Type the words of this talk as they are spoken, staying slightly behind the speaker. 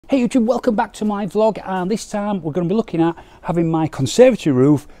Hey YouTube, welcome back to my vlog, and this time we're going to be looking at having my conservatory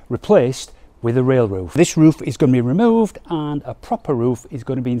roof replaced with a rail roof. This roof is going to be removed and a proper roof is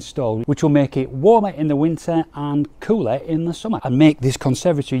going to be installed, which will make it warmer in the winter and cooler in the summer and make this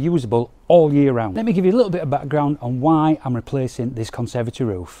conservatory usable all year round. Let me give you a little bit of background on why I'm replacing this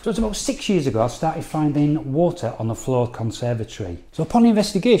conservatory roof. So it's about 6 years ago I started finding water on the floor of the conservatory. So upon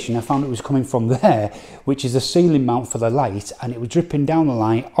investigation I found it was coming from there, which is the ceiling mount for the light, and it was dripping down the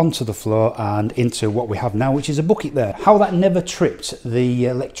line onto the floor and into what we have now, which is a bucket there. How that never tripped the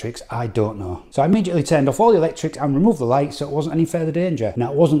electrics, I don't know. So I immediately turned off all the electrics and removed the light so it wasn't any further danger.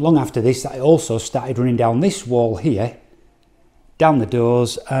 Now it wasn't long after this that I also started running down this wall here, down the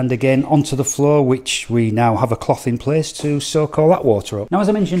doors and again onto the floor, which we now have a cloth in place to soak all that water up. Now, as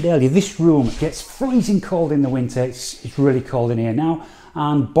I mentioned earlier, this room gets freezing cold in the winter. It's really cold in here now,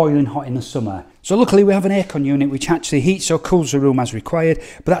 and boiling hot in the summer. So luckily we have an aircon unit which actually heats or cools the room as required,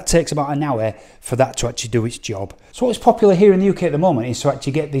 but that takes about an hour for that to actually do its job. So what's popular here in the UK at the moment is to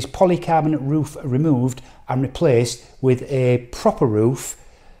actually get this polycarbonate roof removed and replaced with a proper roof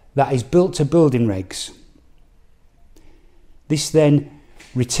that is built to building regs. This then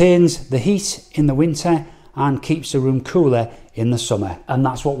retains the heat in the winter and keeps the room cooler in the summer, and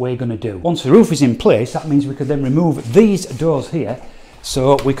that's what we're going to do. Once the roof is in place, that means we could then remove these doors here,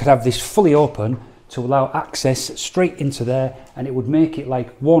 so we could have this fully open to allow access straight into there, and it would make it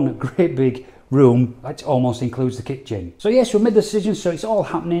like one great big room that almost includes the kitchen. So yes, we made the decision, so it's all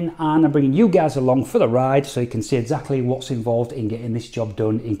happening, and I'm bringing you guys along for the ride so you can see exactly what's involved in getting this job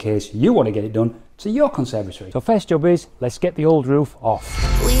done in case you want to get it done to your conservatory. So first job is, let's get the old roof off.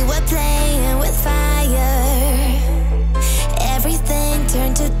 We were playing with fire, everything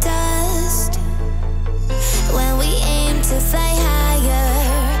turned to dust when we aimed to fly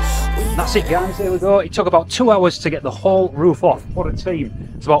higher. That's it guys, there we go. It took about 2 hours to get the whole roof off. What a team.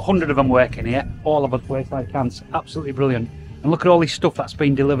 There's about 100 of them working here, all over the place like ants. Absolutely brilliant. And look at all this stuff that's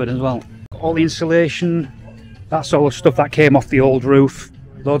been delivered as well. All the insulation, that's all the stuff that came off the old roof.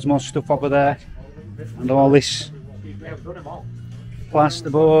 Loads more stuff over there. And all this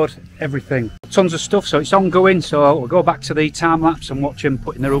plasterboard, everything. Tons of stuff, so it's ongoing, so we'll go back to the time lapse and watch them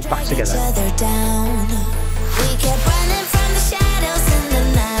putting the roof back together.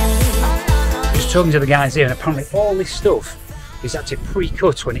 Just talking to the guys here, and apparently all this stuff is actually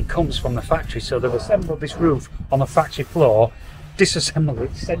pre-cut when it comes from the factory, so they've assembled this roof on the factory floor, disassembled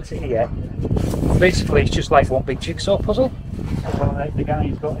it, sent it here. Basically it's just like one big jigsaw puzzle. The guy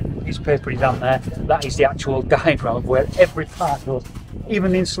who's got his paper down there, that is the actual diagram of where every part goes.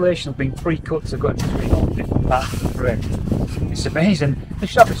 Even the insulation has been pre-cut to go between all the different parts of the frame. It's amazing. They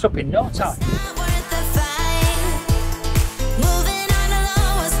should have this up in no time.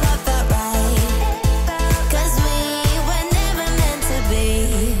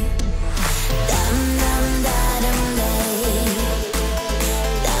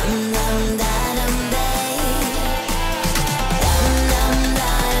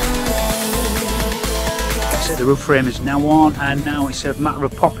 The roof frame is now on, and now it's a matter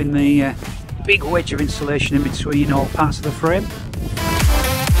of popping the big wedge of insulation in between all parts of the frame.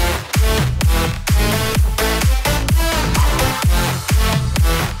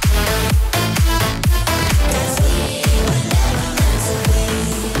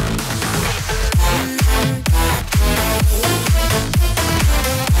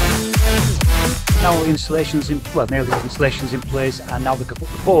 Now all the insulation's in, well, nearly all the insulation's in place, and now we can put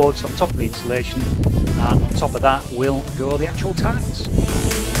the boards on top of the insulation, and on top of that will go the actual tiles. It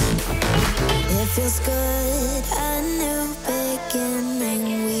feels good, a new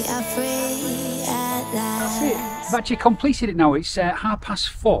beginning, we are free at last. That's it. I've actually completed it now. It's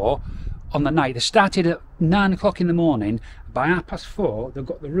 4:30 on the night. They started at 9 o'clock in the morning. By 4:30 they've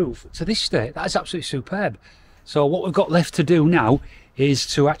got the roof to this state. That is absolutely superb. So what we've got left to do now is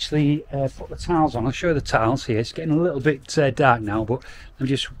to actually put the tiles on. I'll show you the tiles here. It's getting a little bit dark now, but let me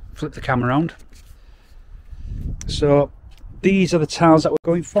just flip the camera around. So these are the tiles that we're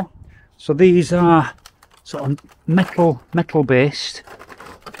going for. So these are sort of metal based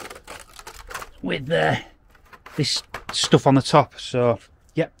with this stuff on the top. So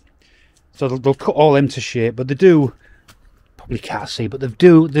yep, so they'll cut all them to shape, but they do, probably can't see, but they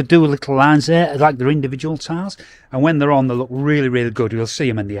do little lines there like they're individual tiles, and when they're on they look really good. You'll see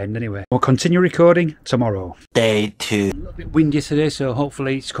them in the end anyway. We'll continue recording tomorrow. Day 2. A little bit windy today, so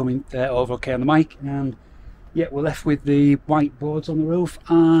hopefully it's coming over okay on the mic. And yeah, we're left with the white boards on the roof,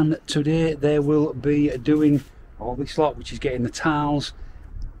 and today they will be doing all this lot, which is getting the tiles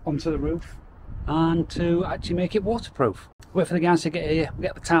onto the roof and to actually make it waterproof. Wait for the guys to get here, we'll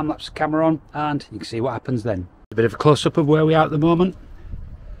get the time-lapse camera on and you can see what happens then. A bit of a close-up of where we are at the moment.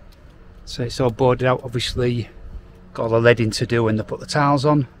 So it's all boarded out, obviously got all the leading to do when they put the tiles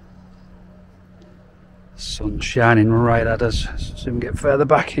on. Sun's shining right at us, so we can get further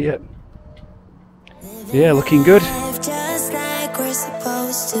back here. Yeah, looking good. Just like we're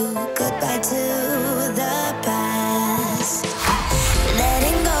supposed to. Goodbye to the past.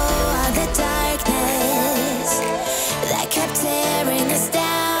 Letting go of the darkness that kept tearing us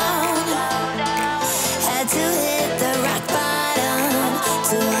down. Had to hit the rock bottom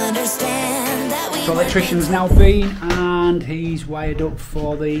to understand that we. So electrician's now been, and he's wired up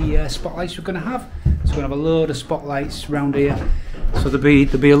for the spotlights we're going to have. So we're going to have a load of spotlights around here. So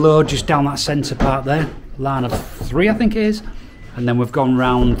there'll be a load just down that centre part there, line of 3 I think it is, and then we've gone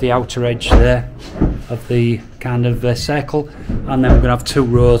round the outer edge there of the kind of circle, and then we're going to have 2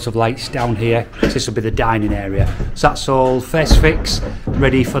 rows of lights down here. So this will be the dining area. So that's all first fix,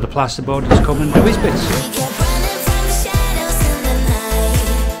 ready for the plasterboard to come and do his bits.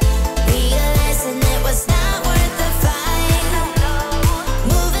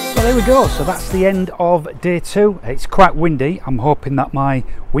 So there we go, so that's the end of day 2. It's quite windy. I'm hoping that my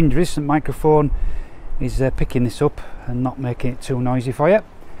wind resistant microphone is picking this up and not making it too noisy for you.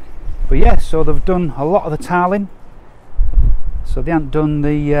 But yeah, so they've done a lot of the tiling. So they haven't done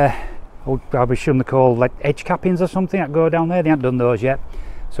the, I'll be sure they call like edge cappings or something that go down there. They haven't done those yet.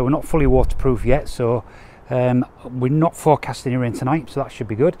 So we're not fully waterproof yet. So we're not forecasting any rain tonight, so that should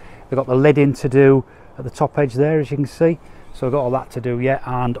be good. They've got the leading to do at the top edge there, as you can see. So I've got all that to do yet,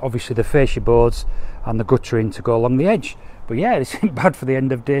 and obviously the fascia boards and the guttering to go along the edge. But yeah, this isn't bad for the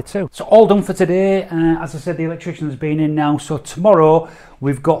end of day 2. So all done for today. As I said, the electrician's been in now. So tomorrow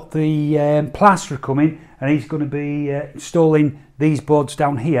we've got the plasterer coming, and he's going to be installing these boards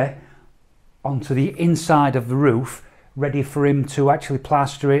down here onto the inside of the roof, ready for him to actually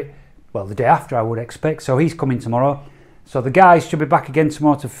plaster it, well, the day after I would expect. So he's coming tomorrow. So the guys should be back again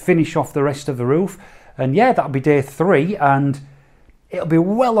tomorrow to finish off the rest of the roof. And yeah, that'll be day 3, and it'll be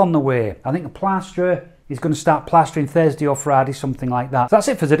well on the way. I think the plasterer is going to start plastering Thursday or Friday, something like that. So that's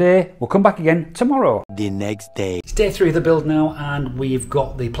it for today. We'll come back again tomorrow. The next day. It's day 3 of the build now, and we've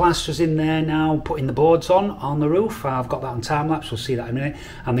got the plasterers in there now, putting the boards on the roof. I've got that on time lapse, we'll see that in a minute.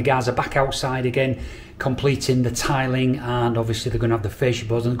 And the guys are back outside again, completing the tiling, and obviously they're going to have the fascia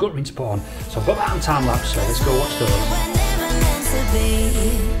boards and the guttering to put on. So I've got that on time lapse, so let's go watch those.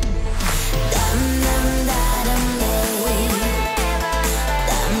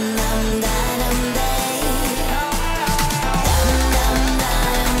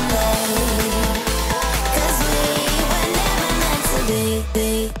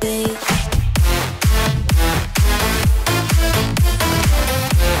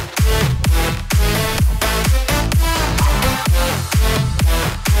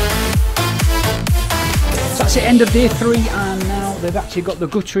 That's the end of day 3, and now they've actually got the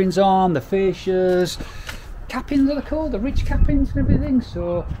gutterings on, the fascias, cappings are they called, the ridge cappings and everything.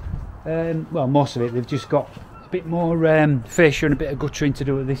 So, well, most of it, they've just got a bit more fascia and a bit of guttering to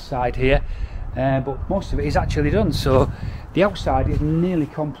do with this side here, but most of it is actually done. So the outside is nearly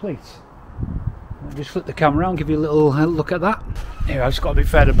complete. I'll just flip the camera around, give you a little look at that. Here, I've just got a bit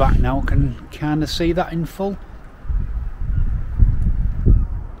further back now, can kind of see that in full.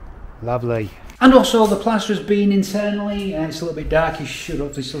 Lovely. And also the plaster's been internally, it's a little bit dark, you should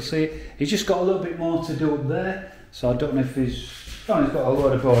hopefully still see it. He's just got a little bit more to do up there, so I don't know if he's got a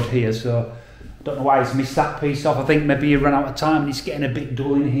load of board here, so I don't know why he's missed that piece off. I think maybe he ran out of time and he's getting a bit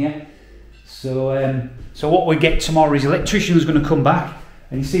dull in here. So so what we get tomorrow is the electrician's going to come back,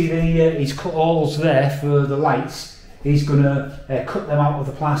 and you see he's cut holes there for the lights. He's going to cut them out of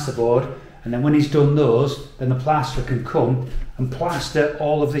the plasterboard, and then when he's done those, then the plasterer can come and plaster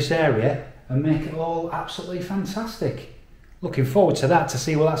all of this area and make it all absolutely fantastic. Looking forward to that, to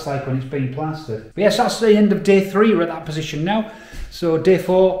see what that's like when it's been plastered. But yes, that's the end of day 3. We're at that position now. So day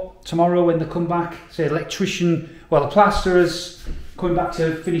 4 tomorrow when they come back. So the electrician, well, the plasterer's coming back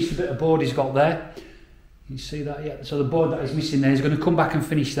to finish the bit of board he's got there. You see that? Yeah. So the board that is missing there, he's going to come back and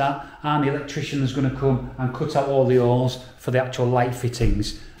finish that, and the electrician is going to come and cut out all the holes for the actual light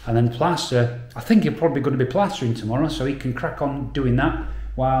fittings. And then the plasterer, I think he's probably going to be plastering tomorrow, so he can crack on doing that,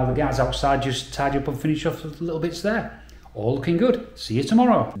 while the guys outside just tidy up and finish off the little bits there. All looking good. See you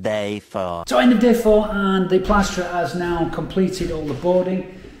tomorrow. Day 4. So end of day 4, and the plasterer has now completed all the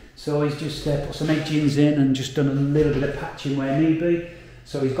boarding. So he's just put some edgings in and just done a little bit of patching where need be.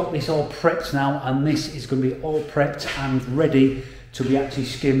 So he's got this all prepped now, and this is going to be all prepped and ready to be actually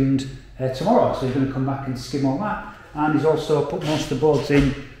skimmed tomorrow. So he's going to come back and skim all that. And he's also put most of the boards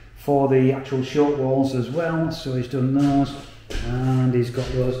in for the actual short walls as well. So he's done those. And he's got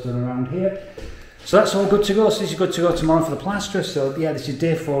those done around here. So that's all good to go. So this is good to go tomorrow for the plaster. So yeah, this is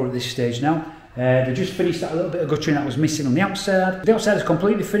day 4 at this stage now. They just finished that little bit of guttering that was missing on the outside. The outside is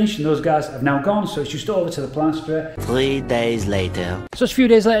completely finished and those guys have now gone, so it's just over to the plasterer. 3 days later. So it's a few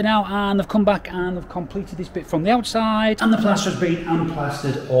days later now and they've come back and they've completed this bit from the outside and the plaster's been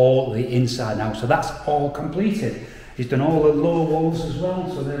unplastered all the inside now, so that's all completed. He's done all the lower walls as well,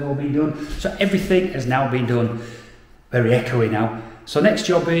 so they've all been done. So everything has now been done. Very echoey now. So next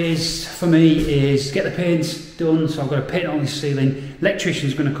job is, for me, is get the paints done. So I've got to paint on the ceiling.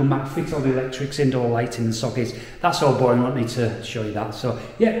 Electrician's going to come back, fit all the electrics, indoor lighting and sockets. That's all boring, I don't need to show you that. So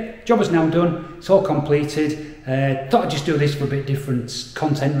yeah, job is now done. It's all completed. Thought I'd just do this for a bit different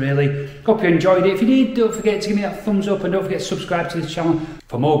content really. Hope you enjoyed it. If you did, don't forget to give me that thumbs up and don't forget to subscribe to this channel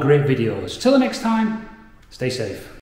for more great videos. Till the next time, stay safe.